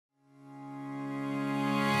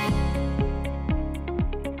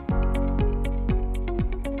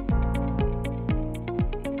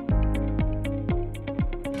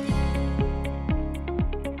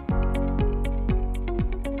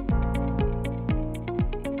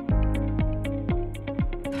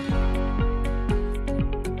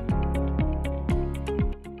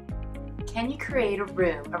create a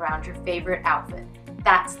room around your favorite outfit?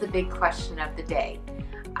 That's the big question of the day.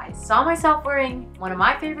 I saw myself wearing one of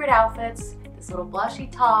my favorite outfits, this little blushy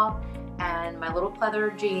top and my little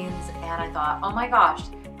pleather jeans, and I thought, oh my gosh,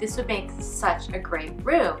 this would make such a great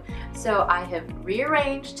room. So I have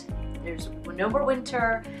rearranged. There's no more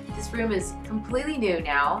winter. This room is completely new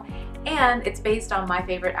now, and it's based on my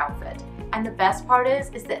favorite outfit. And the best part is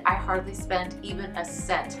that I hardly spent even a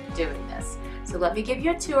cent doing this. So let me give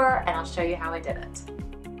you a tour and I'll show you how I did it.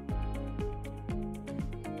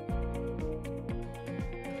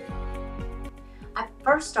 I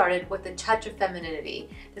first started with a touch of femininity.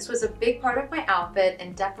 This was a big part of my outfit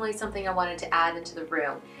and definitely something I wanted to add into the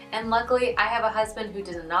room. And luckily, I have a husband who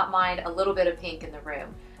does not mind a little bit of pink in the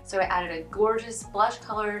room. So I added a gorgeous blush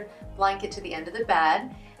colored blanket to the end of the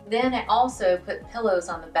bed. Then I also put pillows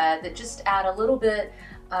on the bed that just add a little bit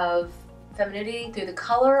of femininity through the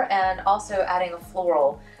color, and also adding a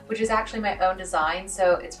floral, which is actually my own design,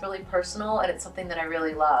 so it's really personal and it's something that I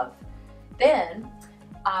really love. Then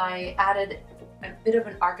I added a bit of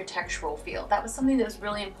an architectural feel. That was something that was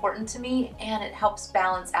really important to me, and it helps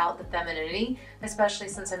balance out the femininity, especially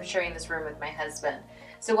since I'm sharing this room with my husband.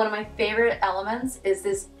 So one of my favorite elements is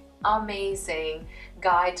this amazing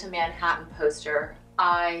Guide to Manhattan poster.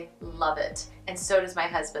 I love it, and so does my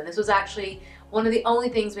husband. This was actually one of the only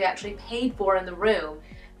things we actually paid for in the room,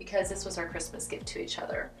 because this was our Christmas gift to each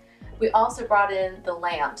other. We also brought in the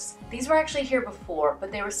lamps. These were actually here before,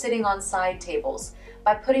 but they were sitting on side tables.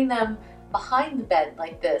 By putting them behind the bed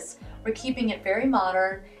like this, we're keeping it very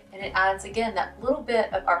modern, and it adds again that little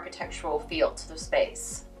bit of architectural feel to the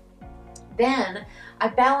space. Then I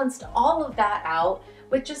balanced all of that out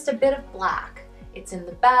with just a bit of black. It's in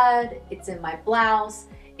the bed, it's in my blouse,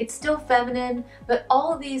 it's still feminine, but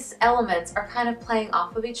all of these elements are kind of playing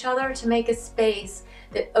off of each other to make a space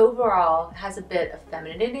that overall has a bit of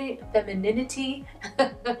femininity,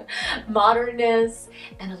 modernness,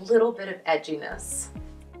 and a little bit of edginess.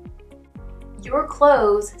 Your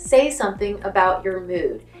clothes say something about your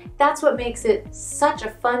mood. That's what makes it such a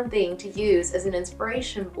fun thing to use as an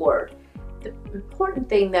inspiration board. The important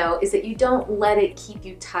thing though is that you don't let it keep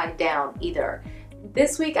you tied down either.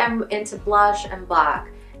 This week I'm into blush and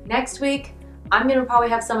black. Next week I'm gonna probably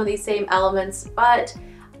have some of these same elements, but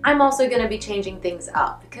I'm also gonna be changing things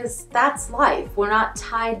up because that's life. We're not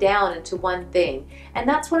tied down into one thing. And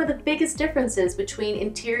that's one of the biggest differences between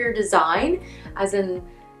interior design, as in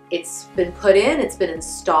it's been put in, it's been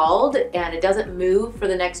installed, and it doesn't move for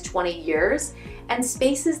the next 20 years, and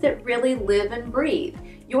spaces that really live and breathe.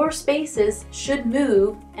 Your spaces should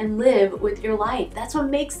move and live with your life. That's what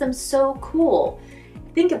makes them so cool.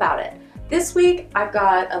 Think about it. This week, I've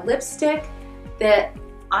got a lipstick that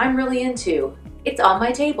I'm really into. It's on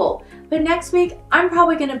my table. But next week, I'm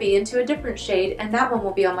probably gonna be into a different shade, and that one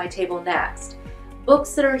will be on my table next.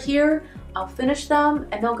 Books that are here, I'll finish them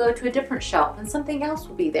and they'll go to a different shelf and something else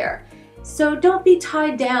will be there. So don't be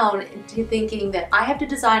tied down into thinking that I have to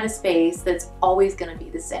design a space that's always gonna be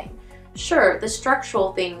the same. Sure, the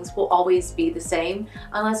structural things will always be the same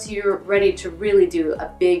unless you're ready to really do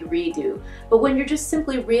a big redo. But when you're just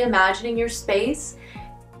simply reimagining your space,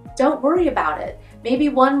 don't worry about it. Maybe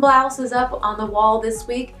one blouse is up on the wall this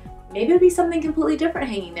week, maybe it'll be something completely different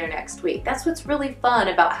hanging there next week. That's what's really fun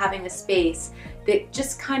about having a space that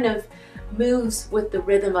just kind of moves with the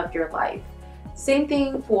rhythm of your life. Same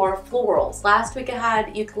thing for florals. Last week I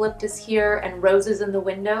had eucalyptus here and roses in the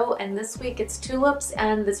window, and this week it's tulips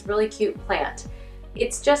and this really cute plant.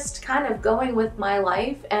 It's just kind of going with my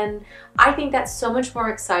life, and I think that's so much more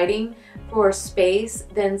exciting for a space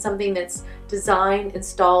than something that's designed,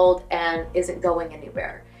 installed, and isn't going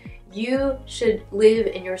anywhere. You should live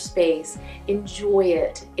in your space, enjoy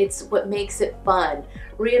it. It's what makes it fun.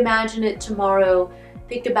 Reimagine it tomorrow,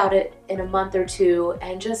 think about it in a month or two,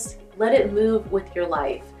 and just let it move with your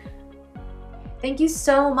life. Thank you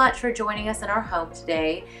so much for joining us in our home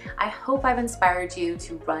today. I hope I've inspired you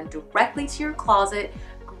to run directly to your closet,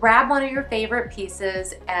 grab one of your favorite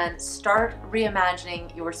pieces, and start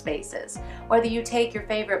reimagining your spaces. Whether you take your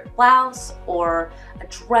favorite blouse or a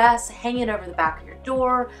dress, hang it over the back of your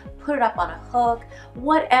door, put it up on a hook,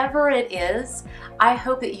 whatever it is, I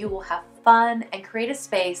hope that you will have fun and create a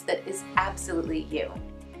space that is absolutely you.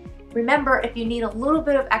 Remember, if you need a little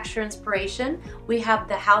bit of extra inspiration, we have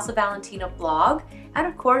the House of Valentina blog, and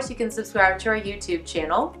of course you can subscribe to our YouTube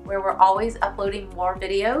channel where we're always uploading more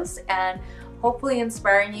videos and hopefully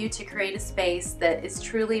inspiring you to create a space that is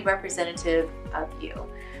truly representative of you.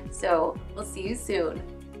 So we'll see you soon.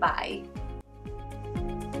 Bye.